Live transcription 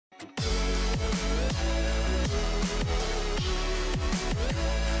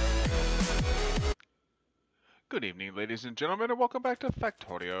Good evening, ladies and gentlemen, and welcome back to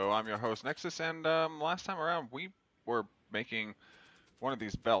Factorio. I'm your host, Nexus, and last time around we were making one of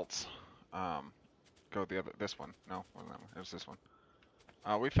these belts. Um, go the other, this one. No, wasn't that one. It was this one.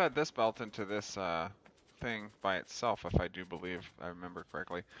 We fed this belt into this thing by itself, if I do believe I remember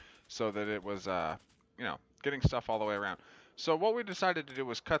correctly, so that it was, getting stuff all the way around. So what we decided to do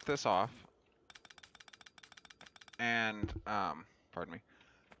was cut this off, and, pardon me.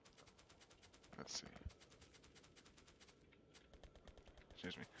 Let's see.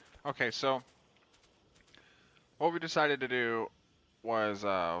 Excuse me. Okay, so what we decided to do was it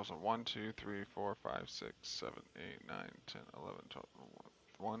 1, 2, 3, 4, 5, 6, 7, 8, 9, 10, 11, 12,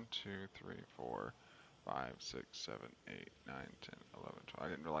 1, 2, 3, 4, 5, 6, 7, 8, 9, 10, 11, 12. I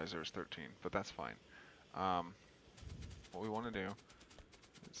didn't realize there was 13, but that's fine. What we want to do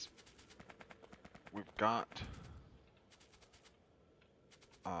is we've got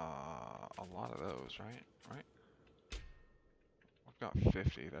a lot of those, right? Right? We've got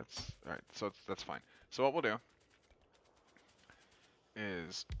 50. That's all right. So that's fine. So what we'll do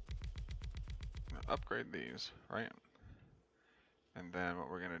is upgrade these, right? And then what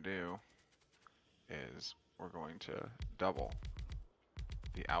we're gonna do is we're going to double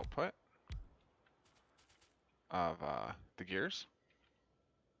the output of the gears.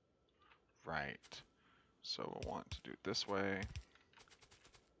 Right. So we'll want to do it this way.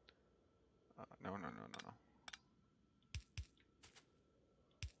 No.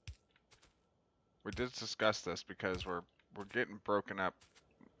 We did discuss this because we're getting broken up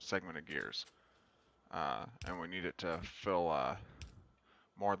segmented gears, and we need it to fill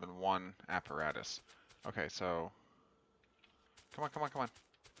more than one apparatus. Okay, so come on.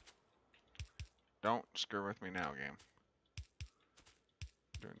 Don't screw with me now, game.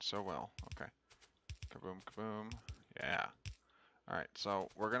 Doing so well. Okay. Kaboom, kaboom. Yeah. Alright, so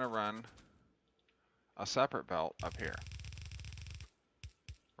we're gonna run a separate belt up here.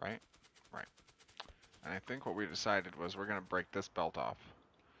 Right? Right. And I think what we decided was we're gonna break this belt off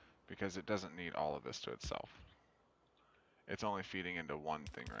because it doesn't need all of this to itself. It's only feeding into one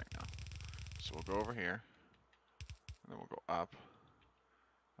thing right now. So we'll go over here, and then we'll go up.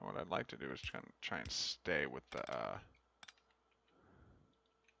 And what I'd like to do is try and stay with the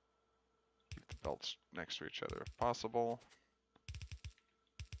keep the belts next to each other if possible.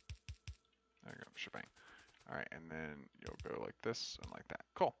 There you go, shebang. Alright, and then you'll go like this and like that.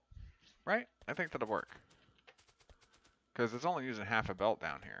 Cool. Right? I think that'll work. Because it's only using half a belt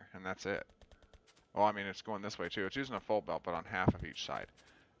down here, and that's it. Well, I mean, it's going this way too. It's using a full belt, but on half of each side.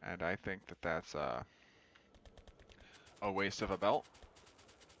 And I think that that's a waste of a belt.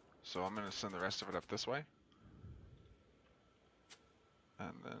 So I'm going to send the rest of it up this way.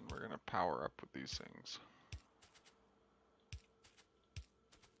 And then we're going to power up with these things.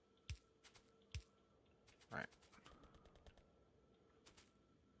 Right.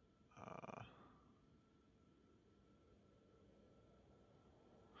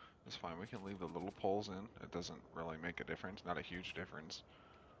 It's fine. We can leave the little poles in. It doesn't really make a difference. Not a huge difference.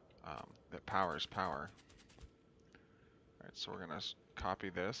 That power is power. Alright, so we're going to copy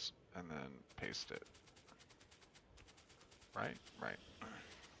this and then paste it. Right? Right.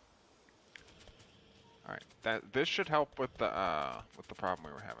 Alright, this should help with the problem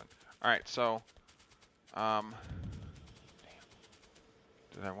we were having. Alright, so damn.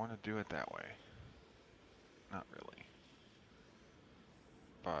 Did I want to do it that way? Not really.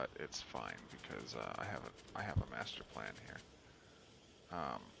 But it's fine because I have a master plan here.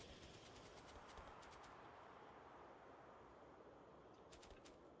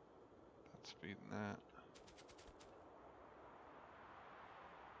 That's feeding that.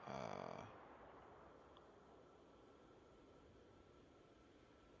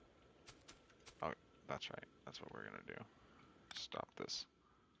 Oh, that's right. That's what we're gonna do. Stop this.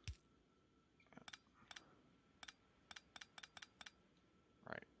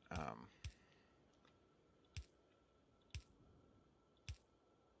 Right.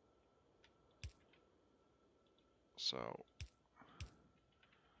 So,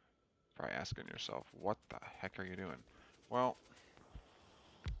 probably asking yourself, what the heck are you doing? Well,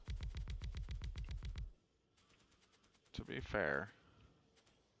 to be fair,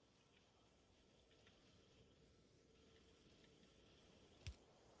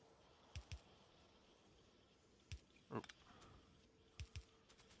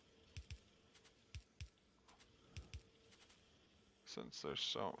 since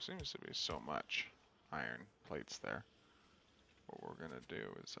there's seems to be so much iron plates there, what we're gonna do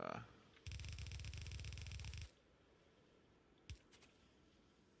is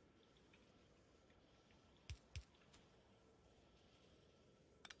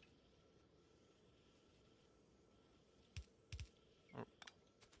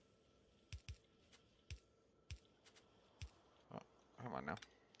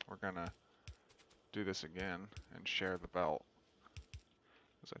we're gonna do this again and share the belt,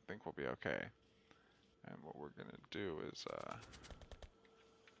 because I think we'll be okay. And what we're gonna do is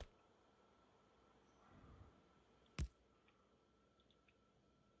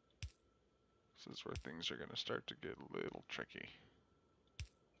this is where things are gonna start to get a little tricky.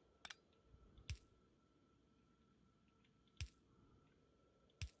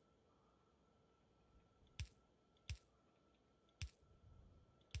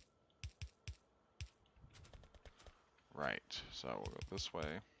 Right, so we'll go this way,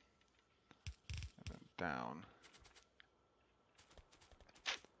 and then down,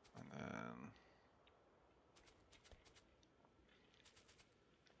 and then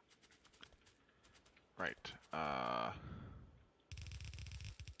right,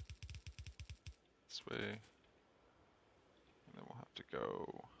 this way, and then we'll have to go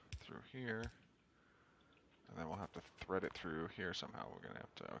through here, and then we'll have to thread it through here somehow. We're gonna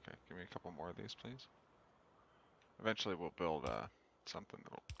have to, okay, give me a couple more of these, please. Eventually we'll build something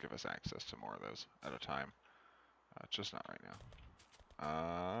that'll give us access to more of those at a time. Just not right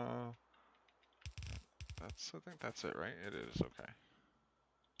now. I think that's it, right? It is, okay.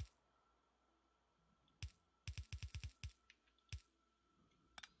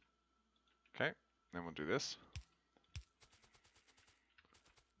 Okay, then we'll do this.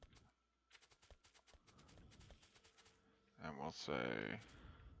 And we'll say,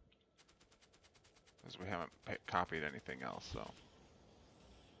 because we haven't copied anything else, so.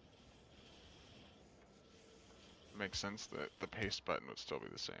 It makes sense that the paste button would still be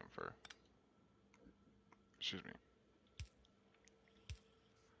the same for, excuse me.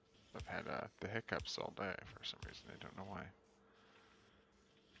 I've had the hiccups all day for some reason, I don't know why.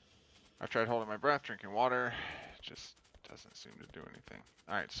 I've tried holding my breath, drinking water, it just doesn't seem to do anything.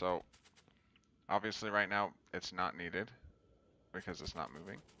 Alright, so obviously right now it's not needed because it's not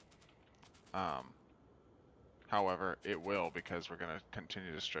moving. However, it will, because we're going to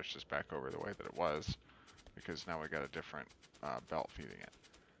continue to stretch this back over the way that it was, because now we got a different belt feeding it.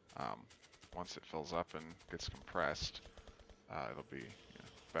 Once it fills up and gets compressed, it'll be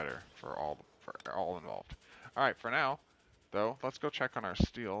better for all involved. All right, for now, though, let's go check on our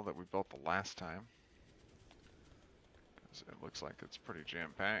steel that we built the last time. It looks like it's pretty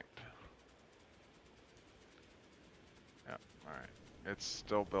jam-packed. Yep, all right. It's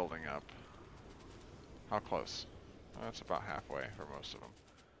still building up. How close? Well, that's about halfway for most of them.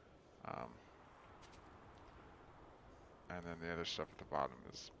 And then the other stuff at the bottom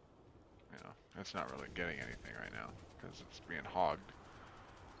is, it's not really getting anything right now because it's being hogged.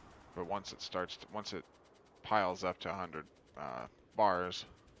 But once it piles up to 100 bars,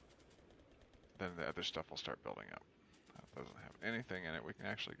 then the other stuff will start building up. That doesn't have anything in it. We can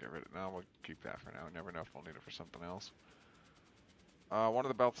actually get rid of it. No, we'll keep that for now. We never know if we'll need it for something else. One of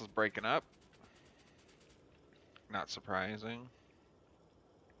the belts is breaking up. Not surprising.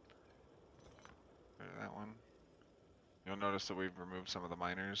 There's that one. You'll notice that we've removed some of the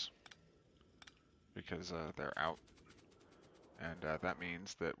miners because they're out. And that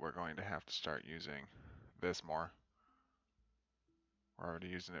means that we're going to have to start using this more. We're already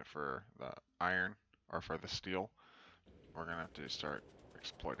using it for the iron, or for the steel. We're going to have to start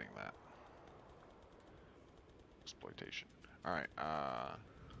exploiting that. Exploitation. Alright,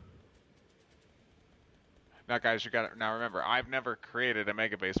 now guys, now remember, I've never created a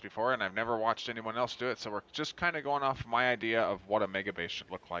megabase before, and I've never watched anyone else do it, so we're just kind of going off my idea of what a megabase should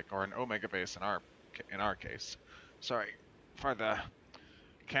look like, or an OmegaBase in our case. Sorry for the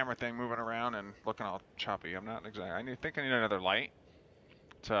camera thing moving around and looking all choppy. I'm not exactly. I think I need another light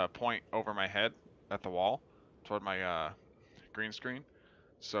to point over my head at the wall toward my green screen,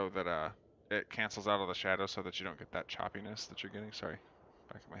 so that it cancels out all the shadows, so that you don't get that choppiness that you're getting. Sorry,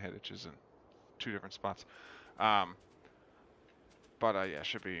 back of my head itches in 2 different spots. But yeah,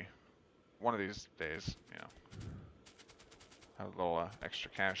 should be one of these days. Have a little extra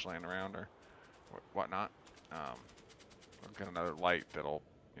cash laying around or whatnot. We'll get another light that'll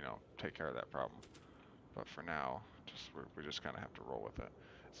take care of that problem. But for now, we just kind of have to roll with it.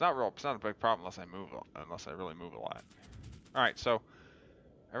 It's not a big problem unless I really move a lot. All right, so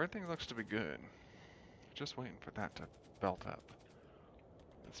everything looks to be good. Just waiting for that to belt up.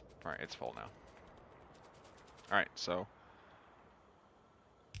 All right, it's full now. All right, so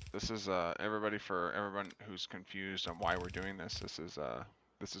this is everyone who's confused on why we're doing this. This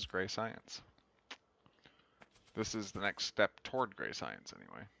is gray science. This is the next step toward gray science,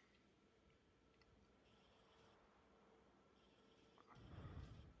 anyway.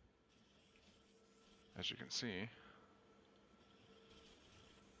 As you can see,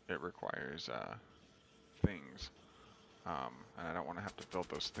 it requires things. And I don't want to have to build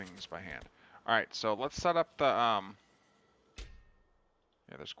those things by hand. All right, so let's set up the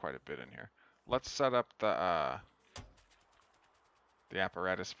yeah, there's quite a bit in here. Let's set up the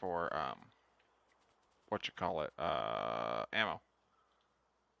apparatus for what you call it, ammo.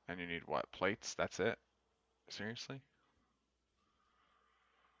 And you need what? Plates? That's it? Seriously?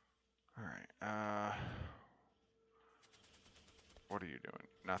 All right. What are you doing?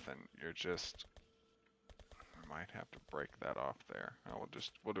 Nothing. You're just. I might have to break that off there. Oh,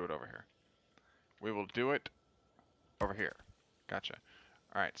 we'll do it over here. We will do it over here. Gotcha.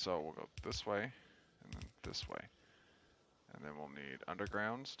 All right, so we'll go this way and then this way. And then we'll need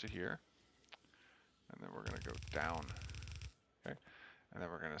undergrounds to here. And then we're going to go down. Okay. And then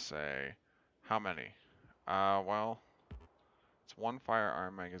we're going to say, how many? Well, it's 1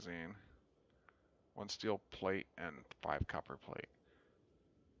 firearm magazine, 1 steel plate, and 5 copper plate.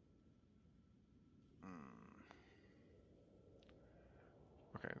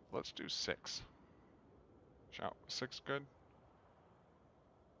 Okay, let's do 6. 6 good?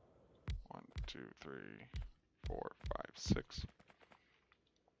 1, 2, 3, 4, 5, 6.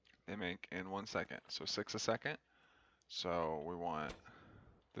 They make in 1 second, so 6 a second. So we want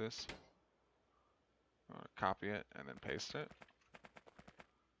this. Copy it and then paste it.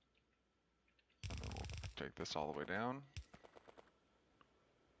 And then we'll take this all the way down.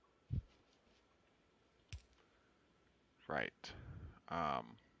 Right.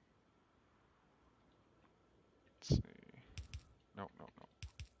 Let's see. Nope.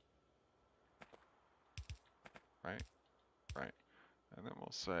 Right. And then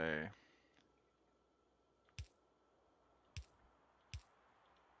we'll say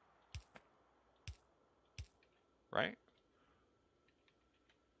right.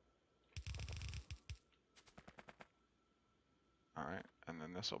 All right. And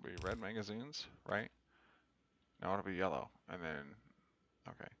then this will be red magazines, right? Now it'll be yellow. And then,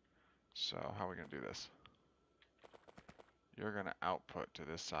 okay. So how are we going to do this? You're going to output to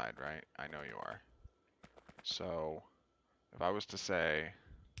this side, right? I know you are. So if I was to say,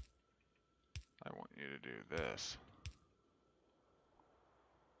 I want you to do this,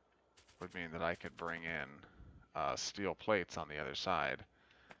 would mean that I could bring in steel plates on the other side,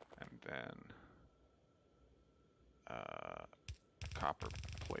 and then copper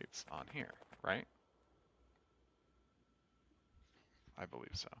plates on here, right? I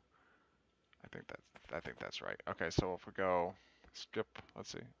believe so. I think that's right. Okay, so if we go skip,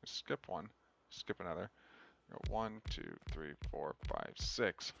 let's see, skip 1, skip another. Go 1, 2, 3, 4, 5,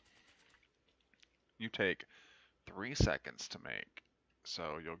 6. You take 3 seconds to make,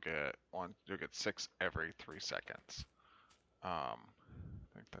 so you'll get 6 every 3 seconds. I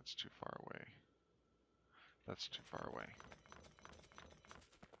think that's too far away. That's too far away.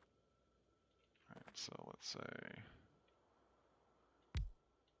 Alright, so let's say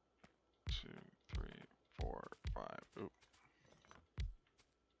 2, 3, 4, 5, oop,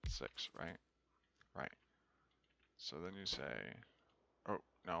 6, right? Right. So then you say, oh,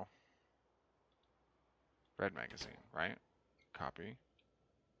 no. Red magazine, right? Copy,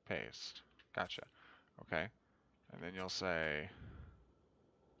 paste. Gotcha. Okay. And then you'll say,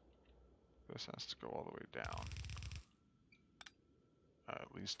 this has to go all the way down.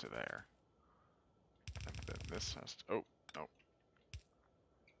 At least to there. And then this has to, oh, no.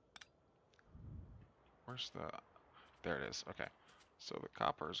 Where's the, there it is. Okay. So the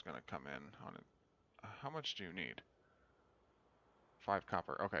copper is going to come in on it. How much do you need? 5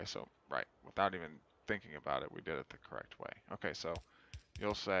 copper. Okay, so, right. Without even thinking about it, we did it the correct way. Okay, so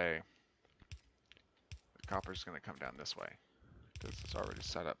you'll say the copper is going to come down this way because it's already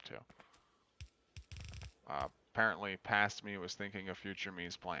set up to. Apparently, past me was thinking of future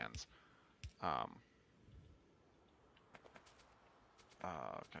me's plans. Okay,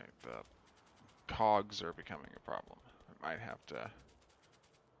 the cogs are becoming a problem. I might have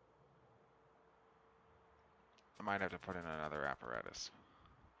to put in another apparatus.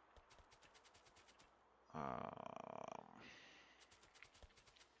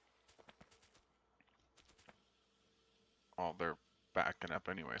 Well, they're backing up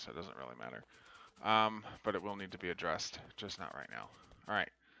anyway, so it doesn't really matter. But it will need to be addressed, just not right now. All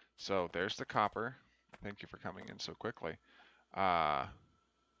right, so there's the copper. Thank you for coming in so quickly. And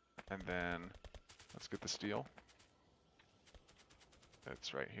then let's get the steel.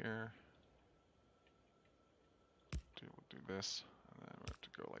 It's right here. We'll do this, and then we have to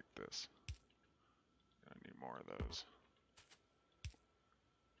go like this. I need more of those.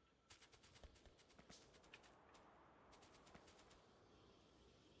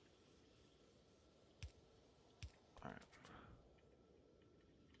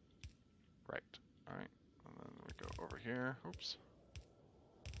 here. Oops.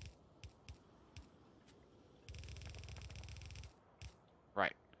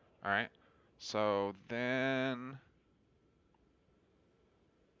 Right. All right. So then,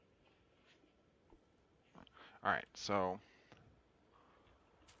 all right. So,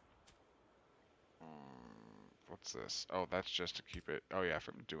 what's this? Oh, that's just to keep it. Oh yeah,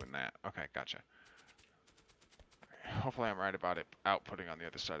 from doing that. Okay, gotcha. Hopefully I'm right about it outputting on the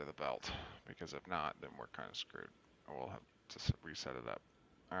other side of the belt, because if not, then we're kind of screwed. We'll have to reset it up.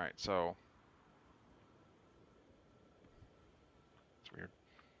 All right. So it's weird.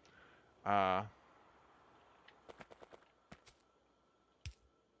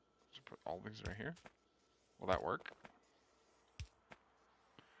 Just put all these right here. Will that work?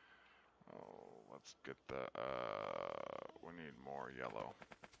 Oh, let's get the, we need more yellow.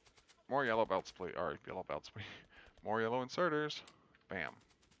 More yellow belts, please. Or yellow belts, please. More yellow inserters. Bam.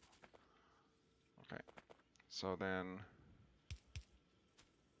 Okay. So then,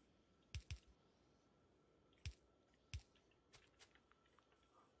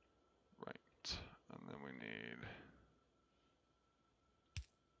 right. And then we need,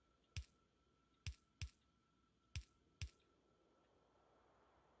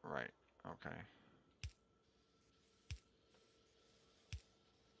 right. Okay.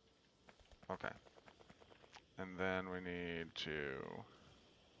 Okay. And then we need to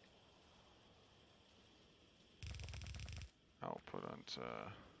output onto,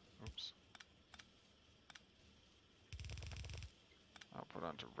 oops. Output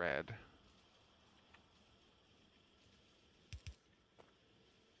onto red.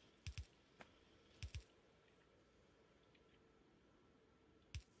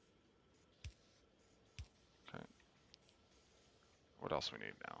 Okay. What else we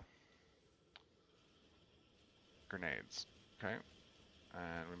need now? Grenades. Okay.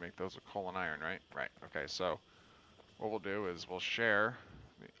 And we make those with coal and iron, right? Right. Okay, so what we'll do is we'll share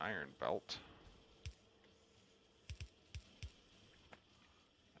the iron belt.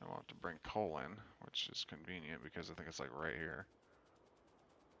 And we'll have to bring coal in, which is convenient because I think it's like right here.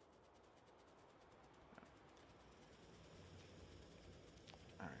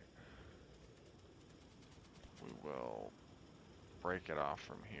 Alright. We will break it off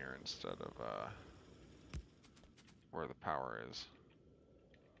from here instead of where the power is.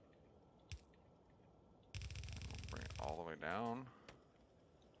 We'll bring it all the way down.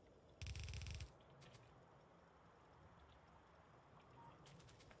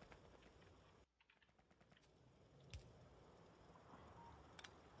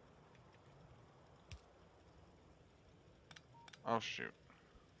 Oh shoot.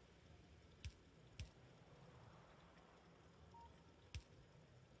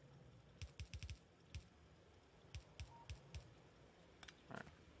 Alright.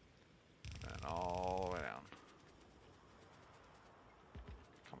 And then all the way down.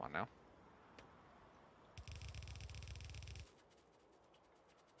 Come on now.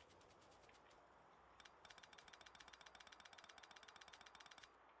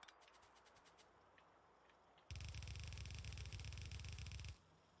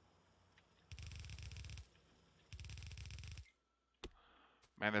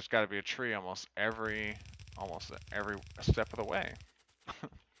 Man, there's got to be a tree almost every step of the way.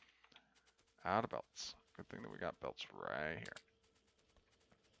 Out of belts. Good thing that we got belts right here.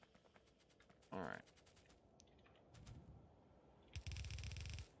 Alright.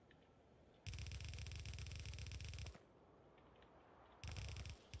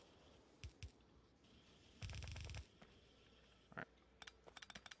 Alright.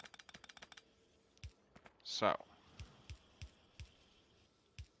 So,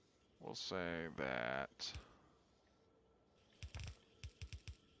 we'll say that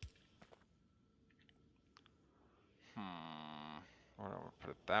I want to put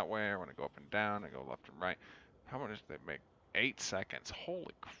it that way. I want to go up and down. I go left and right. How much did they make? 8 seconds.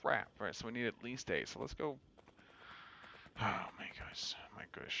 Holy crap. All right, so we need at least 8. So let's go. Oh my gosh. My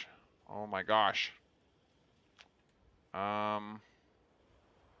gosh. Oh my gosh.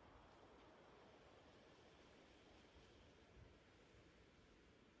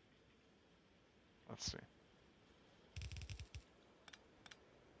 Let's see.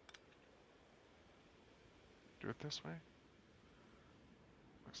 Do it this way?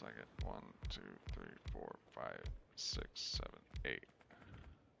 Looks like it. 1, 2, 3, 4, 5, 6, 7, 8.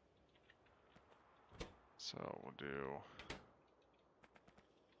 So we'll do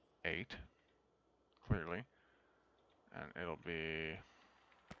 8, clearly. And it'll be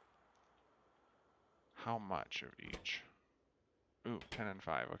how much of each? Ooh, 10 and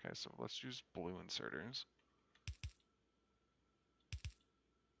 5. Okay, so let's use blue inserters.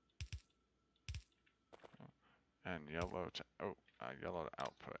 and yellow to yellow to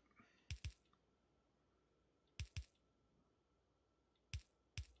output.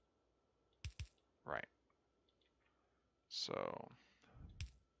 Right. So,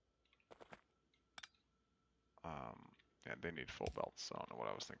 yeah, they need full belts. So I don't know what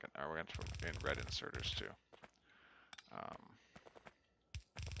I was thinking. We're going to put in red inserters too.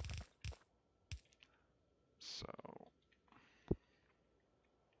 So,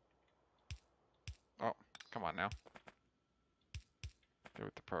 oh, come on now. Get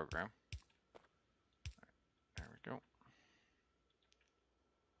with the program. There we go.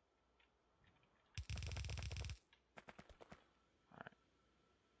 All right,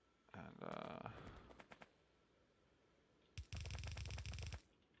 and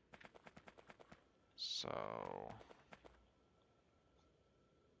so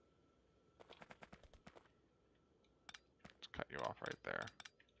let's cut you off right there,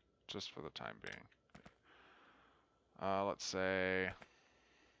 just for the time being. Let's say.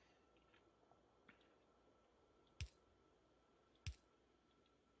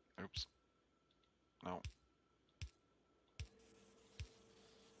 Oops. No.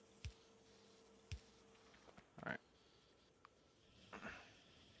 Alright.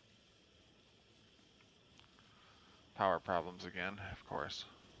 Power problems again, of course.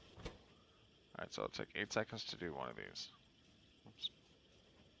 Alright, so it'll take 8 seconds to do one of these. Oops.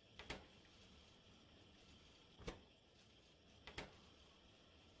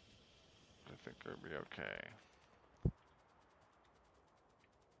 I think it'll be okay.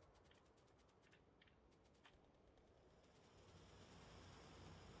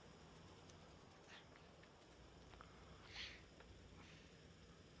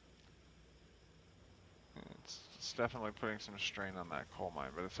 It's definitely putting some strain on that coal mine,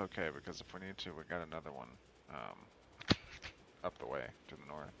 but it's okay because if we need to, we got another one up the way to the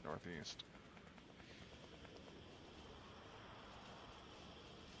northeast.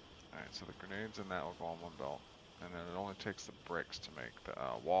 Alright, so the grenades and that will go on one belt. And then it only takes the bricks to make the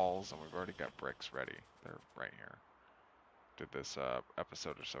walls, and we've already got bricks ready. They're right here. Did this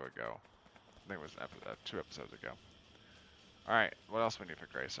episode or so ago. I think it was 2 episodes ago. Alright, what else we need for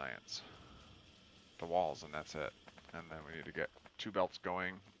gray science? The walls, and that's it. And then we need to get 2 belts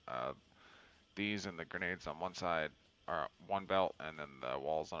going. These and the grenades on one side are one belt, and then the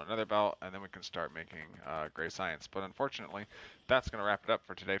walls on another belt, and then we can start making gray science. But unfortunately, that's going to wrap it up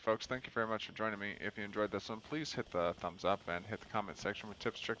for today, folks. Thank you very much for joining me. If you enjoyed this one, please hit the thumbs up and hit the comment section with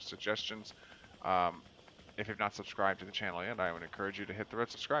tips, tricks, suggestions. If you've not subscribed to the channel yet, I would encourage you to hit the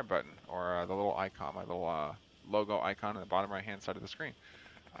red subscribe button, or the little icon, my little logo icon on the bottom right hand side of the screen.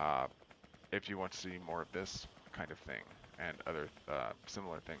 If you want to see more of this kind of thing and other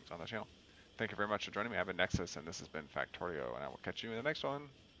similar things on the channel. Thank you very much for joining me. I've been Nexus, and this has been Factorio, and I will catch you in the next one.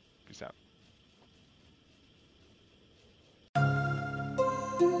 Peace out.